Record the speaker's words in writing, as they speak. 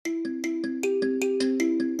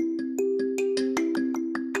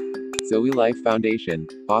Zoe Life Foundation,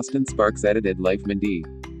 Austin Sparks edited. Liveman Dee.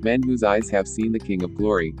 Men whose eyes have seen the King of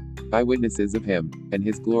Glory. Eyewitnesses of him, and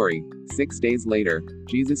his glory. 6 days later,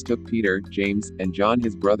 Jesus took Peter, James, and John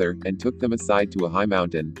his brother, and took them aside to a high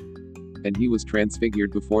mountain. And he was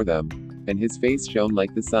transfigured before them. And his face shone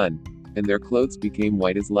like the sun. And their clothes became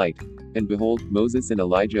white as light. And behold, Moses and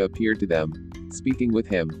Elijah appeared to them, speaking with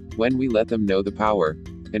him. When we let them know the power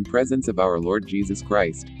and presence of our Lord Jesus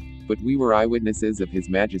Christ. But we were eyewitnesses of his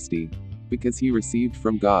majesty, because he received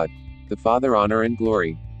from God the Father honor and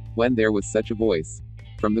glory. When there was such a voice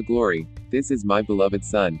from the glory, "This is my beloved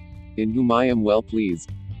Son, in whom I am well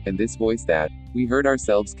pleased." And this voice that we heard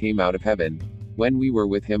ourselves came out of heaven, when we were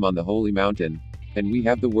with him on the holy mountain. And we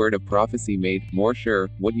have the word of prophecy made more sure.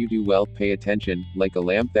 What you do well, pay attention, like a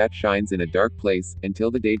lamp that shines in a dark place, until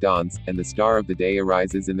the day dawns, and the star of the day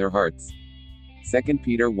arises in their hearts. 2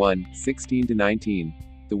 Peter 1:16-19.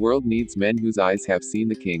 The world needs men whose eyes have seen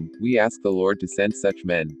the King. We ask the Lord to send such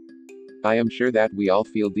men. I am sure that we all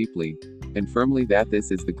feel deeply and firmly that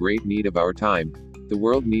this is the great need of our time. The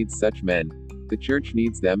world needs such men. The church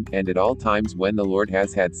needs them, and at all times when the Lord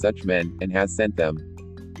has had such men, and has sent them,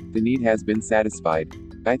 the need has been satisfied.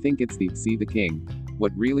 I think it's the "see the King"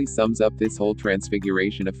 what really sums up this whole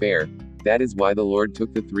transfiguration affair. That is why the Lord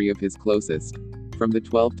took the 3 of his closest from the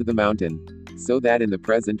 12 to the mountain, so that in the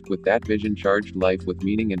present, with that vision charged life with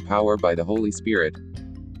meaning and power by the Holy Spirit,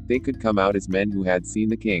 they could come out as men who had seen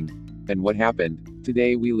the King. And what happened?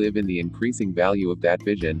 Today we live in the increasing value of that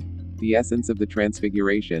vision. The essence of the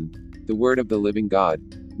transfiguration, the word of the living God,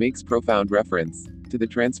 makes profound reference to the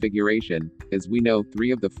transfiguration. As we know,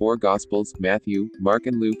 3 of the 4 Gospels, Matthew, Mark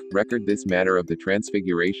and Luke, record this matter of the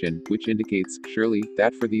transfiguration, which indicates, surely,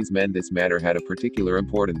 that for these men this matter had a particular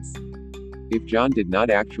importance. If John did not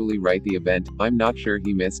actually write the event, I'm not sure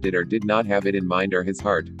he missed it or did not have it in mind or his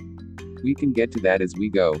heart. We can get to that as we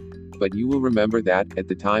go. But you will remember that, at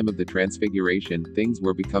the time of the transfiguration, things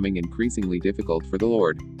were becoming increasingly difficult for the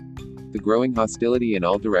Lord. The growing hostility in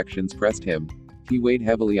all directions pressed him. He weighed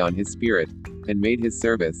heavily on his spirit, and made his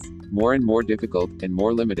service more and more difficult, and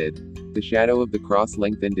more limited. The shadow of the cross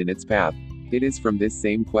lengthened in its path. It is from this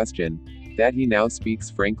same question that he now speaks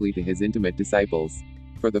frankly to his intimate disciples.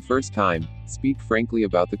 For the first time, speak frankly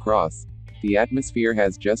about the cross. The atmosphere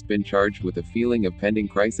has just been charged with a feeling of pending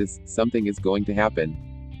crisis. Something is going to happen.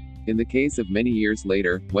 In the case of many years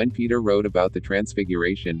later, when Peter wrote about the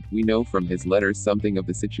transfiguration, we know from his letters something of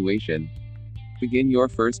the situation. Begin your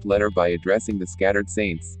first letter by addressing the scattered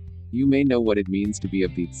saints. You may know what it means to be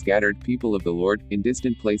of the scattered people of the Lord, in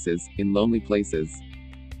distant places, in lonely places.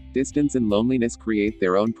 Distance and loneliness create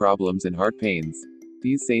their own problems and heart pains.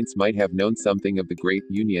 These saints might have known something of the great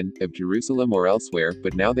union of Jerusalem or elsewhere,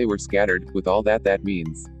 but now they were scattered, with all that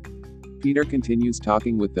means. Peter continues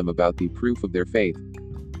talking with them about the proof of their faith.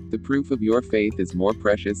 The proof of your faith is more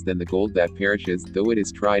precious than the gold that perishes, though it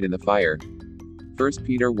is tried in the fire. 1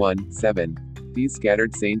 Peter 1:7. These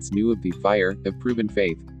scattered saints knew of the fire of proven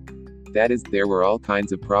faith. That is, there were all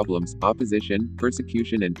kinds of problems, opposition,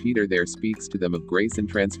 persecution, and Peter there speaks to them of grace and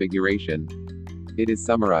transfiguration. It is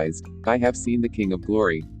summarized. I have seen the King of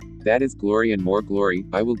Glory. That is glory and more glory.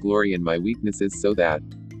 I will glory in my weaknesses so that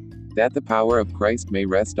the power of Christ may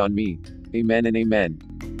rest on me. Amen and amen.